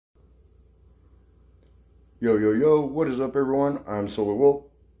Yo, yo, yo, what is up everyone? I'm Solar Wolf.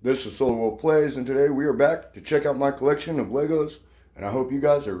 This is Solar Wolf Plays, and today we are back to check out my collection of Legos, and I hope you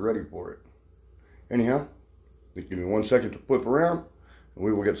guys are ready for it. Anyhow, just give me 1 second to flip around, and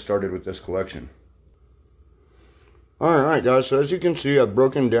we will get started with this collection. Alright guys, so as you can see, I've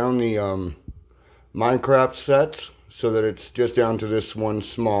broken down the Minecraft sets, so that it's just down to this one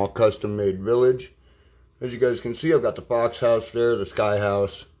small custom-made village. As you guys can see, I've got the fox house there, the sky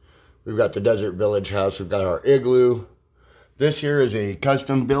house. We've got the desert village house. We've got our igloo. This here is a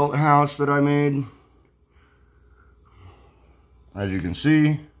custom built house that I made, as you can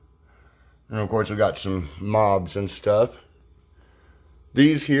see. And of course we've got some mobs and stuff.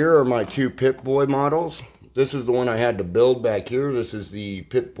 These here are my two Pip-Boy models. This is the one I had to build back here. This is the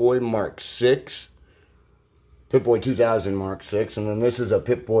Pip-Boy Mark 6. Pip-Boy 2000 Mark 6. And then this is a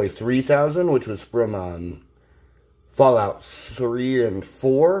Pip-Boy 3000, which was from Fallout 3 and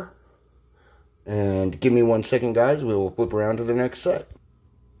 4. And give me 1 second, guys. We will flip around to the next set.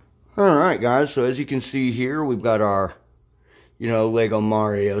 Alright, guys. So as you can see here, we've got our, Lego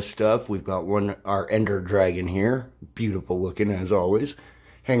Mario stuff. We've got our Ender Dragon here. Beautiful looking, as always.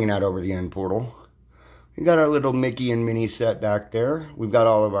 Hanging out over the end portal. We got our little Mickey and Minnie set back there. We've got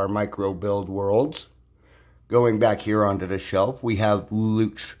all of our micro build worlds. Going back here onto the shelf, we have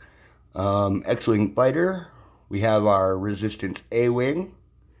Luke's X-Wing fighter. We have our Resistance A-Wing.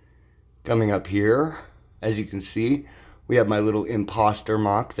 Coming up here, as you can see, we have my little imposter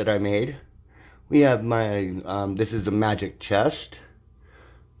mock that I made. We have my, this is the magic chest.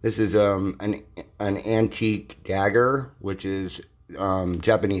 This is an antique dagger, which is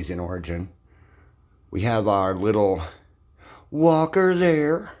Japanese in origin. We have our little walker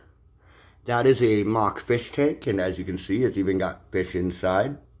there. That is a mock fish tank, and as you can see, it's even got fish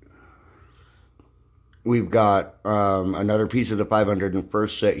inside. We've got another piece of the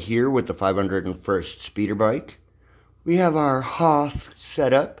 501st set here with the 501st speeder bike. We have our Hoth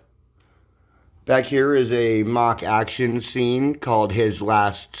setup. Back here is a mock action scene called His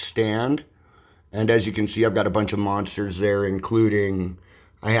Last Stand. And as you can see, I've got a bunch of monsters there, including,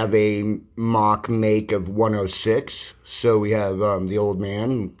 I have a mock make of 106. So we have the old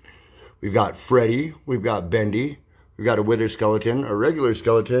man. We've got Freddy. We've got Bendy. We've got a wither skeleton, a regular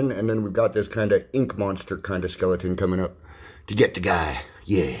skeleton, and then we've got this kind of ink monster kind of skeleton coming up to get the guy.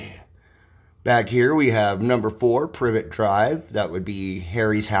 Yeah. Back here we have number 4, Privet Drive. That would be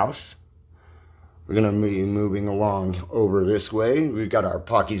Harry's house. We're going to be moving along over this way. We've got our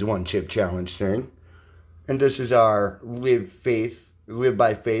Pocky's One Chip Challenge thing. And this is our Live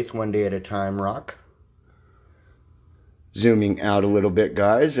by Faith, One Day at a Time rock. Zooming out a little bit,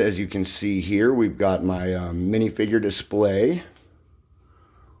 guys, as you can see here, we've got my minifigure display.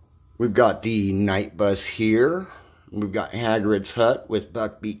 We've got the night bus here. We've got Hagrid's hut with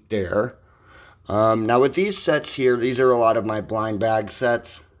Buckbeak there. Now with these sets here, these are a lot of my blind bag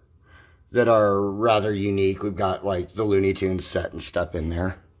sets that are rather unique. We've got like the Looney Tunes set and stuff in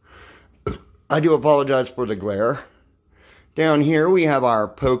there. I do apologize for the glare. Down here we have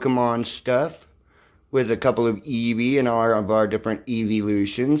our Pokemon stuff, with a couple of Eevee and all of our different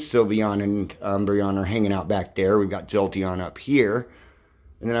Eeveelutions. Sylveon and Umbreon are hanging out back there. We've got Jolteon up here.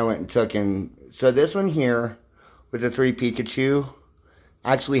 And then I went and took in... So this one here, with the 3 Pikachu,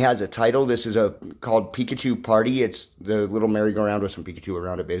 actually has a title. This is called Pikachu Party. It's the little merry-go-round with some Pikachu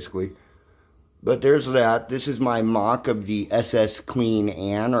around it, basically. But there's that. This is my mock of the SS Queen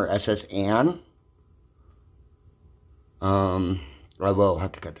Anne, or SS Anne. I will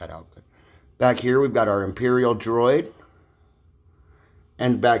have to cut that out, but... Back here, we've got our Imperial Droid.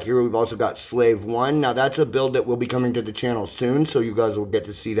 And back here, we've also got Slave 1. Now, that's a build that will be coming to the channel soon, so you guys will get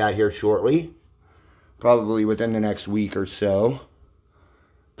to see that here shortly. Probably within the next week or so.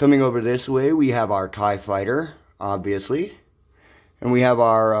 Coming over this way, we have our TIE Fighter, obviously. And we have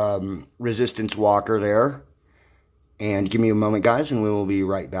our Resistance Walker there. And give me a moment, guys, and we will be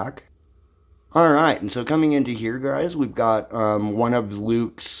right back. Alright, and so coming into here, guys, we've got one of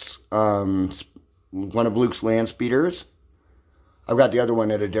Luke's land speeders. I've got the other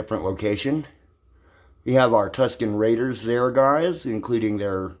one at a different location. We have our Tusken Raiders there, guys, including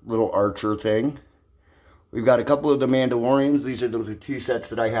their little archer thing. We've got a couple of the Mandalorians. These are the 2 sets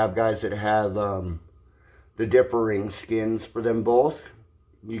that I have, guys, that have the differing skins for them both.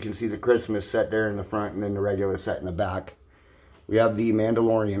 You can see the Christmas set there in the front and then the regular set in the back. We have the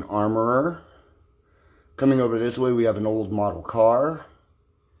Mandalorian Armorer. Coming over this way, we have an old model car.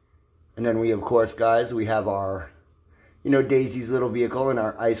 And then we, of course, guys, we have our, Daisy's little vehicle and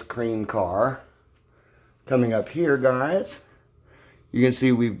our ice cream car. Coming up here, guys, you can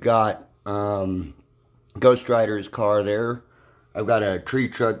see we've got Ghost Rider's car there. I've got a tree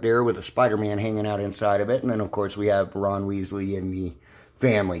truck there with a Spider-Man hanging out inside of it. And then, of course, we have Ron Weasley in the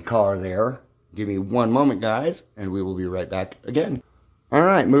family car there. Give me one moment, guys, and we will be right back again. All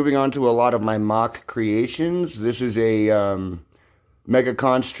right, moving on to a lot of my mock creations. This is a Mega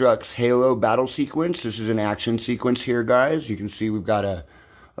Construx Halo battle sequence. This is an action sequence here, guys. You can see we've got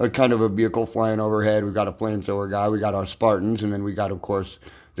a kind of a vehicle flying overhead. We've got a flamethrower guy. We got our Spartans, and then we got, of course,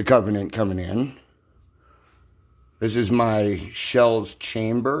 the Covenant coming in. This is my Shell's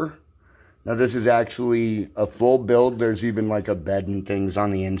chamber. Now this is actually a full build. There's even like a bed and things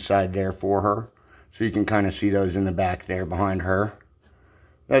on the inside there for her. So you can kind of see those in the back there behind her.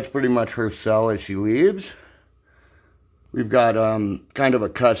 That's pretty much her cell as she leaves. We've got kind of a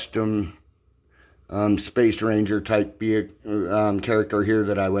custom Space Ranger type character here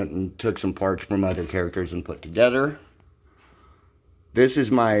that I went and took some parts from other characters and put together. This is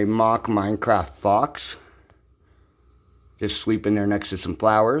my mock Minecraft Fox. Just sleeping there next to some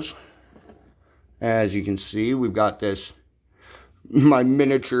flowers. As you can see, we've got this, my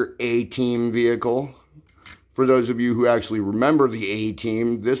miniature A-Team vehicle. For those of you who actually remember the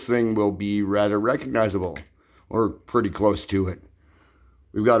A-Team, this thing will be rather recognizable, or pretty close to it.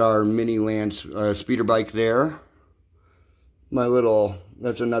 We've got our mini Lance speeder bike there. My little,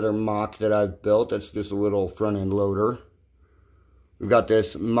 that's another mock that I've built. That's just a little front end loader. We've got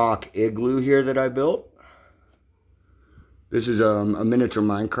this mock igloo here that I built. This is a miniature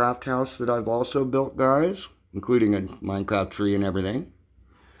Minecraft house that I've also built, guys, including a Minecraft tree and everything.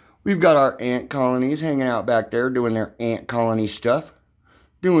 We've got our ant colonies hanging out back there doing their ant colony stuff,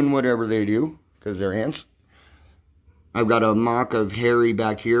 doing whatever they do, because they're ants. I've got a mock of Harry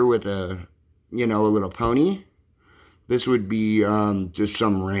back here with a, you know, a little pony. This would be just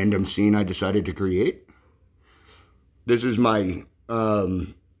some random scene I decided to create. This is my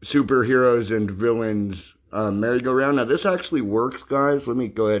superheroes and villains merry-go-round. Now this actually works, guys. Let me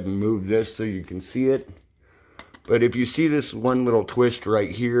go ahead and move this so you can see it. But if you see this one little twist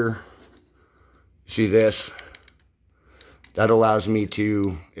right here, see this? That allows me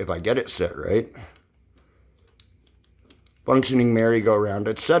to, if I get it set right, functioning merry-go-round.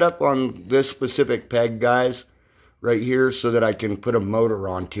 It's set up on this specific peg, guys, right here, so that I can put a motor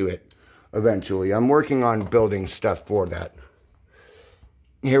onto it eventually. I'm working on building stuff for that.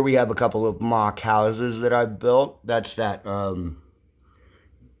 Here we have a couple of mock houses that I've built. That's that,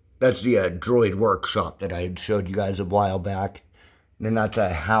 that's the droid workshop that I had showed you guys a while back. And then that's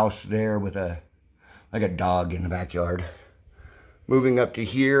a house there with like a dog in the backyard. Moving up to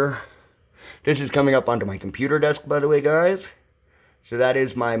here. This is coming up onto my computer desk, by the way, guys. So that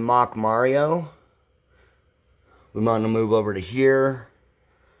is my mock Mario. We want to move over to here.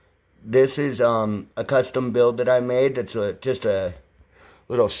 This is a custom build that I made. It's just a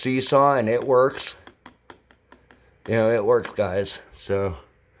little seesaw, and it works. You know, it works, guys. So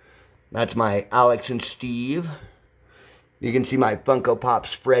that's my Alex and Steve. You can see my Funko Pop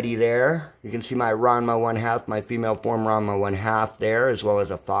Freddy there. You can see my Ranma 1/2, my female form Ranma 1/2 there, as well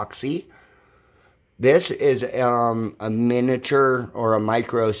as a Foxy. This is a miniature or a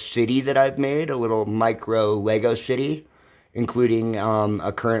micro city that I've made, a little micro Lego city, including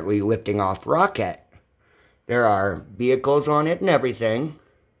a currently lifting off rocket. There are vehicles on it and everything.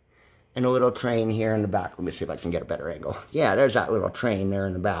 And a little train here in the back. Let me see if I can get a better angle. Yeah, there's that little train there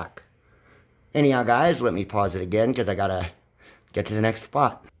in the back. Anyhow, guys, let me pause it again because I gotta get to the next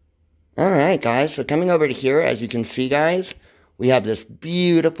spot. Alright, guys, so coming over to here, as you can see, guys, we have this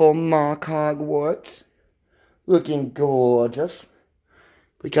beautiful mock Hogwarts. Looking gorgeous.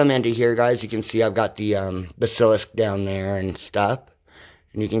 If we come into here, guys, you can see I've got the basilisk down there and stuff.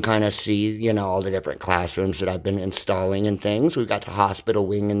 And you can kind of see, you know, all the different classrooms that I've been installing and things. We've got the hospital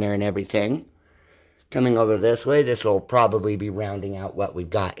wing in there and everything. Coming over this way, this will probably be rounding out what we've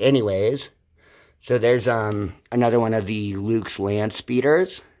got anyways. So there's another one of the Luke's land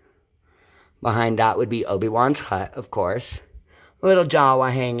speeders. Behind that would be Obi-Wan's hut, of course. A little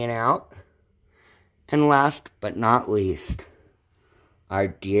Jawa hanging out. And last but not least, our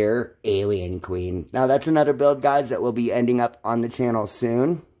dear Alien Queen. Now, that's another build, guys, that will be ending up on the channel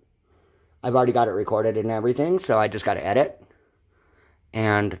soon. I've already got it recorded and everything, so I just got to edit.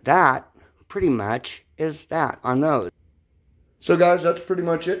 And that, pretty much, is that on those. So, guys, that's pretty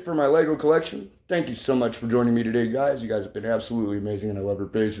much it for my Lego collection. Thank you so much for joining me today, guys. You guys have been absolutely amazing, and I love your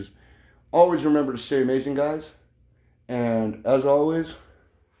faces. Always remember to stay amazing, guys. And, as always,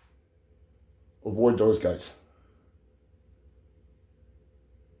 avoid those guys.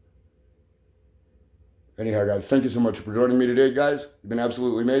 Anyhow, guys, thank you so much for joining me today, guys. You've been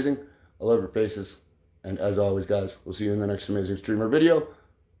absolutely amazing. I love your faces. And as always, guys, we'll see you in the next amazing stream or video.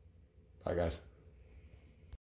 Bye, guys.